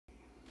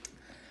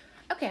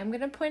Okay, I'm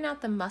going to point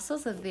out the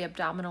muscles of the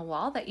abdominal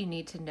wall that you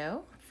need to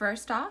know.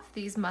 First off,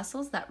 these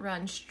muscles that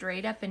run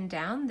straight up and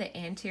down the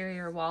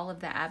anterior wall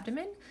of the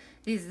abdomen.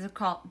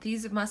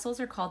 These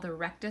muscles are called the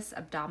rectus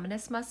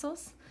abdominis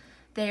muscles.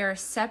 They are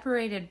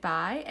separated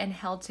by and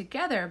held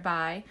together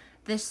by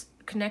this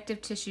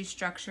connective tissue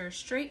structure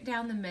straight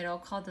down the middle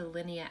called the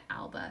linea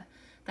alba.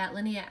 That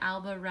linea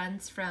alba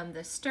runs from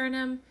the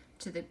sternum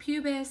to the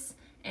pubis,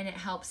 and it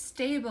helps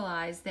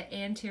stabilize the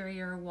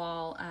anterior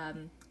wall,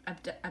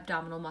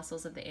 abdominal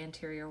muscles of the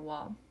anterior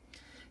wall.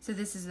 So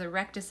this is the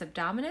rectus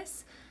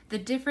abdominis. The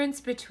difference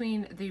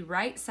between the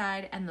right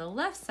side and the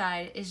left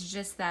side is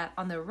just that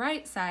on the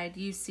right side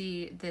you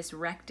see this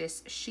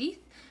rectus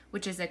sheath,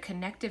 which is a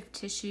connective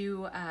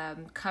tissue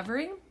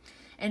covering.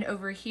 And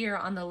over here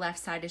on the left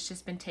side it's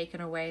just been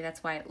taken away.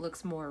 That's why it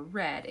looks more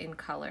red in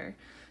color.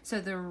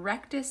 So the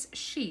rectus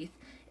sheath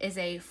is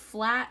a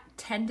flat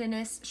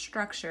tendinous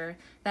structure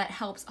that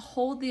helps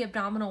hold the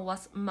abdominal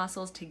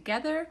muscles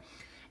together.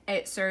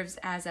 It serves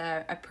as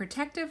a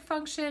protective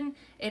function.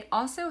 It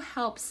also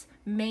helps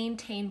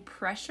maintain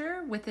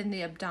pressure within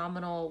the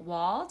abdominal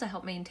wall to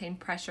help maintain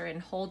pressure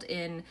and hold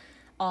in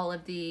all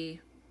of the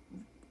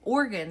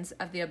organs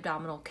of the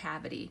abdominal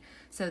cavity.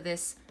 So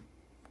this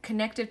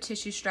connective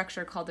tissue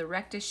structure called the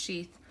rectus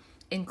sheath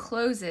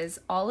encloses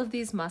all of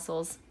these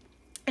muscles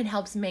and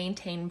helps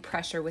maintain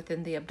pressure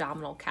within the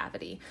abdominal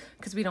cavity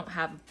because we don't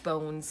have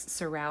bones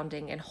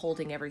surrounding and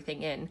holding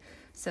everything in.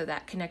 So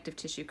that connective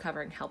tissue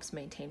covering helps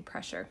maintain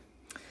pressure.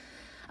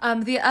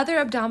 The other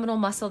abdominal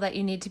muscle that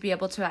you need to be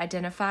able to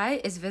identify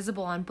is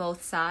visible on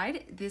both sides.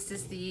 These are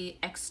the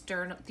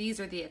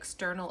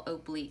external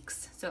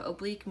obliques. So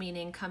oblique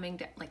meaning coming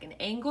down like an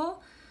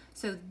angle.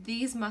 So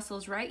these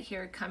muscles right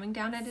here coming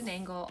down at an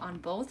angle on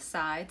both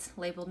sides,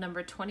 labeled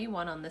number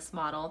 21 on this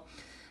model.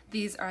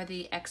 These are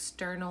the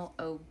external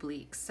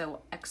obliques.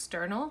 So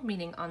external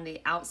meaning on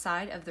the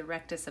outside of the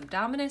rectus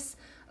abdominis,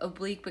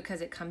 oblique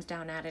because it comes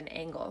down at an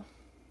angle.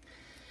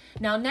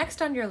 Now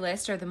next on your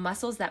list are the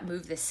muscles that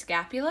move the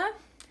scapula,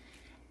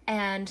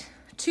 and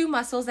two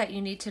muscles that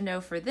you need to know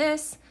for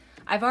this.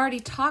 I've already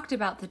talked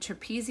about the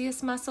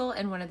trapezius muscle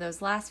in one of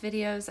those last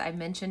videos. I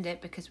mentioned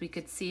it because we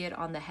could see it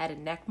on the head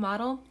and neck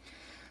model.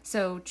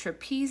 So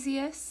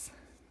trapezius,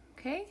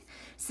 okay?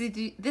 So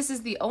this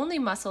is the only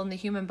muscle in the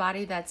human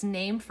body that's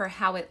named for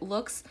how it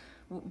looks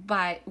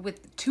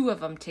with two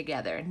of them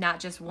together, not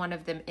just one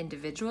of them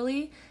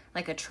individually,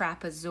 like a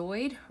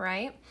trapezoid,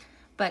 right?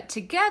 But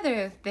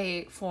together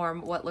they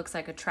form what looks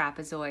like a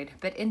trapezoid,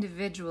 but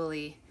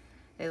individually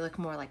they look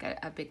more like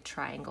a big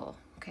triangle.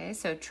 Okay,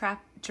 so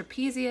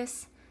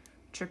trapezius,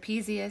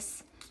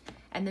 trapezius,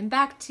 and then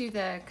back to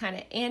the kind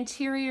of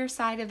anterior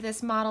side of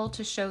this model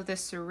to show the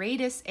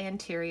serratus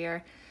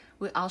anterior.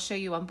 I'll show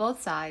you on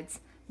both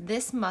sides.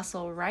 This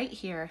muscle right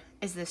here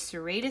is the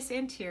serratus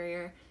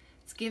anterior.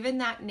 It's given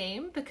that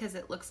name because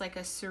it looks like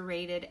a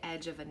serrated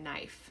edge of a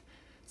knife.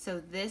 So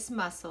this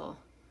muscle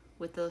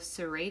with the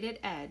serrated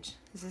edge,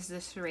 this is the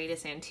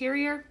serratus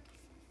anterior.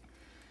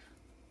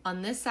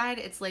 On this side,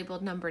 it's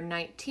labeled number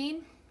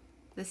 19.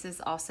 This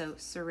is also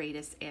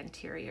serratus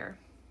anterior,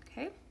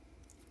 okay?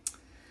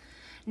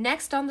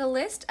 Next on the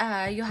list,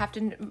 you'll have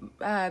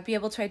to be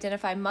able to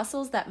identify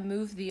muscles that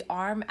move the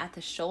arm at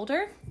the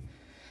shoulder.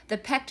 The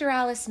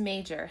pectoralis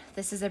major,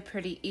 this is a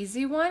pretty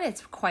easy one.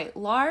 It's quite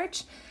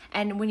large,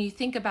 and when you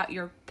think about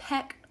your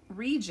pec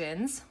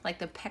regions, like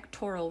the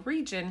pectoral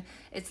region,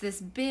 it's this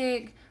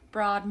big,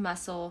 broad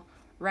muscle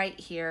right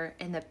here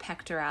in the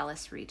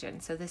pectoralis region.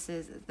 So this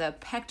is the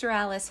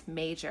pectoralis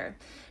major.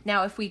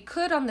 Now, if we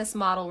could on this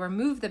model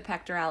remove the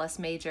pectoralis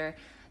major,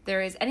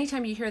 there is,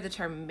 anytime you hear the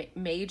term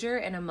major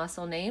in a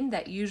muscle name,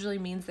 that usually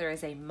means there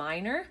is a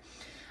minor.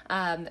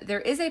 There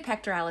is a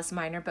pectoralis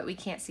minor, but we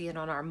can't see it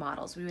on our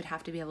models. We would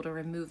have to be able to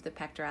remove the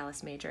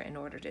pectoralis major in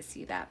order to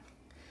see that.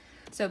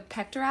 So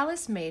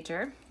pectoralis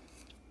major.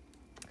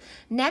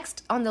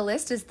 Next on the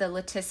list is the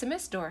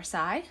latissimus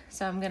dorsi.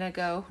 So I'm going to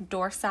go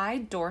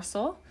dorsi,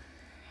 dorsal.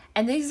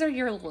 And these are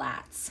your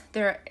lats.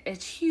 They're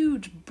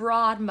huge,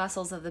 broad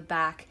muscles of the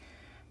back.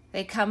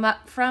 They come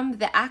up from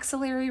the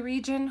axillary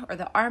region or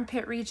the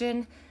armpit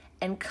region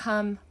and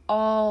come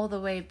all the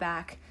way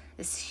back.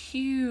 This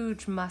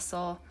huge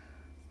muscle,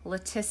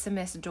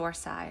 latissimus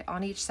dorsi,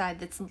 on each side.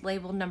 That's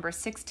labeled number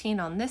 16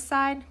 on this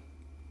side.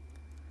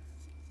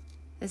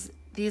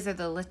 These are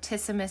the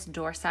latissimus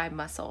dorsi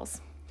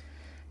muscles.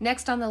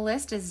 Next on the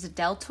list is the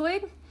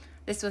deltoid.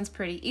 This one's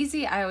pretty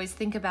easy. I always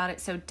think about it.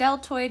 So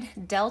deltoid,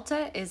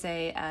 delta is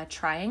a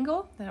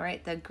triangle, all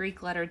right? The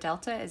Greek letter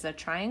delta is a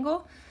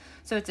triangle.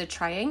 So it's a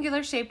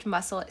triangular shaped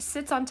muscle. It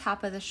sits on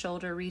top of the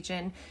shoulder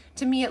region.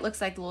 To me, it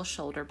looks like little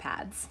shoulder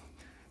pads.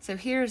 So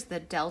here's the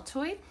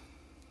deltoid.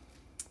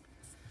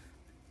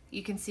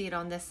 You can see it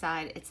on this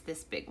side. It's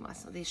this big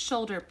muscle, these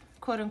shoulder,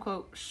 quote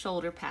unquote,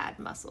 shoulder pad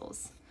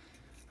muscles.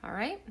 All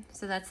right,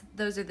 so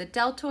those are the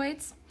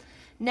deltoids.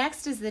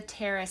 Next is the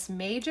teres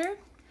major.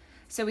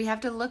 So we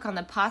have to look on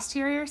the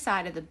posterior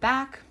side of the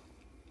back.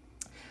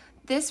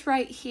 This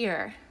right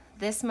here,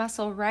 this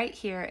muscle right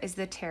here is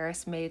the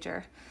teres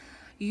major.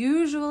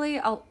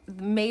 Usually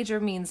major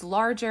means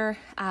larger,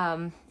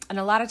 and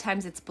a lot of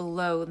times it's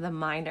below the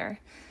minor.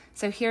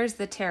 So here's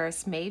the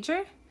teres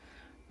major.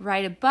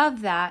 Right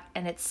above that,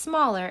 and it's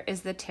smaller,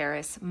 is the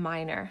teres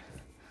minor.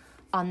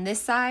 On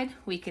this side,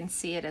 we can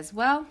see it as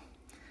well.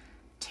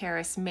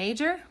 Teres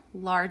major,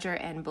 larger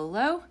and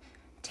below.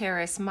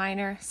 Teres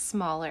minor,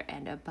 smaller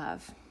and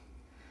above.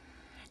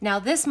 Now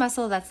this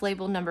muscle that's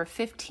labeled number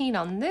 15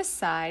 on this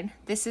side,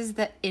 this is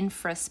the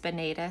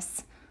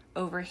infraspinatus.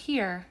 Over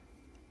here,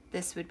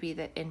 this would be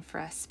the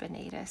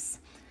infraspinatus.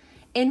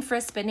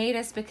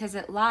 Infraspinatus because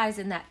it lies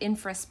in that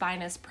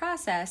infraspinous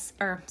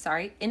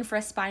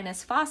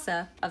infraspinous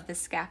fossa of the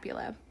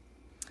scapula.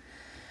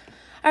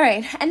 All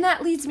right, and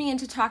that leads me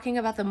into talking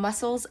about the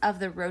muscles of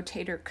the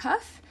rotator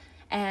cuff.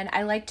 And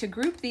I like to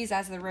group these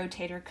as the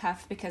rotator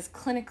cuff because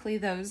clinically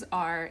those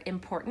are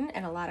important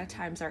and a lot of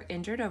times are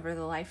injured over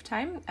the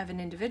lifetime of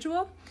an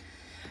individual.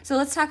 So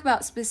let's talk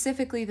about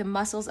specifically the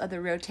muscles of the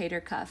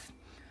rotator cuff.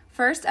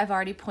 First, I've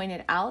already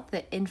pointed out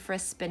the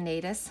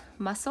infraspinatus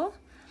muscle,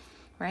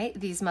 right?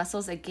 These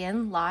muscles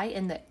again lie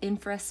in the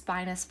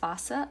infraspinous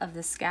fossa of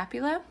the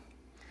scapula.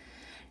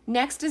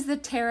 Next is the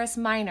teres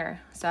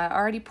minor. So I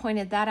already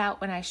pointed that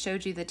out when I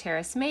showed you the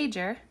teres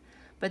major,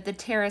 but the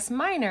teres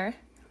minor,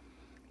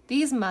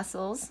 these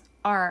muscles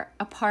are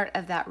a part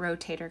of that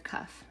rotator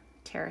cuff,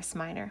 teres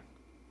minor.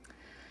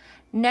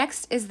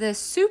 Next is the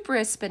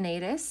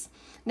supraspinatus.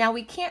 Now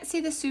we can't see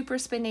the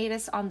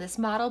supraspinatus on this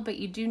model, but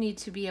you do need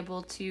to be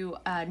able to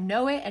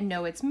know it and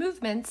know its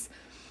movements.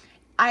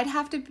 I'd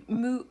have to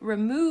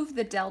remove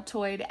the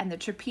deltoid and the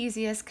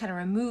trapezius, kind of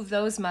remove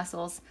those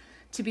muscles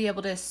to be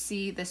able to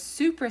see the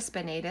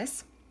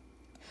supraspinatus.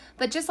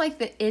 But just like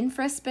the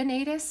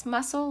infraspinatus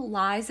muscle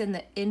lies in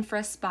the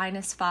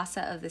infraspinous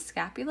fossa of the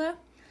scapula,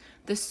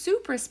 the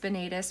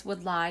supraspinatus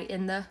would lie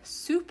in the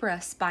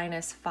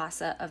supraspinous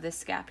fossa of the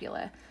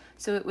scapula.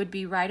 So it would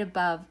be right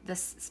above the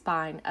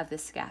spine of the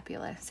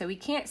scapula. So we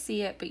can't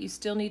see it, but you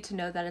still need to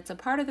know that it's a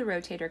part of the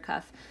rotator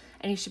cuff,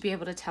 and you should be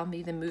able to tell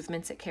me the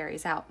movements it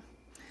carries out.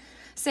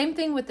 Same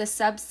thing with the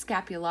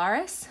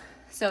subscapularis.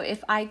 So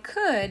if I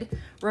could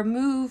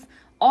remove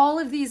all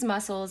of these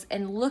muscles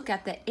and look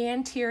at the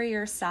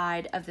anterior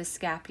side of the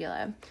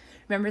scapula.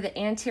 Remember, the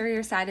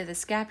anterior side of the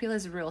scapula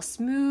is real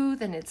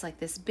smooth and it's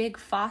like this big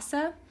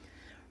fossa.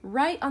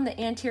 Right on the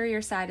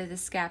anterior side of the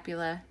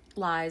scapula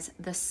lies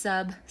the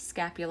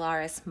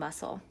subscapularis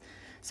muscle.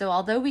 So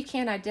although we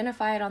can't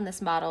identify it on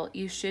this model,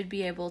 you should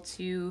be able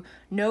to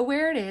know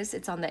where it is.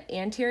 It's on the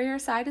anterior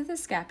side of the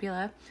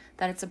scapula,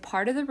 that it's a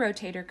part of the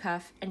rotator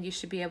cuff, and you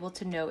should be able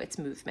to know its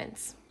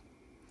movements.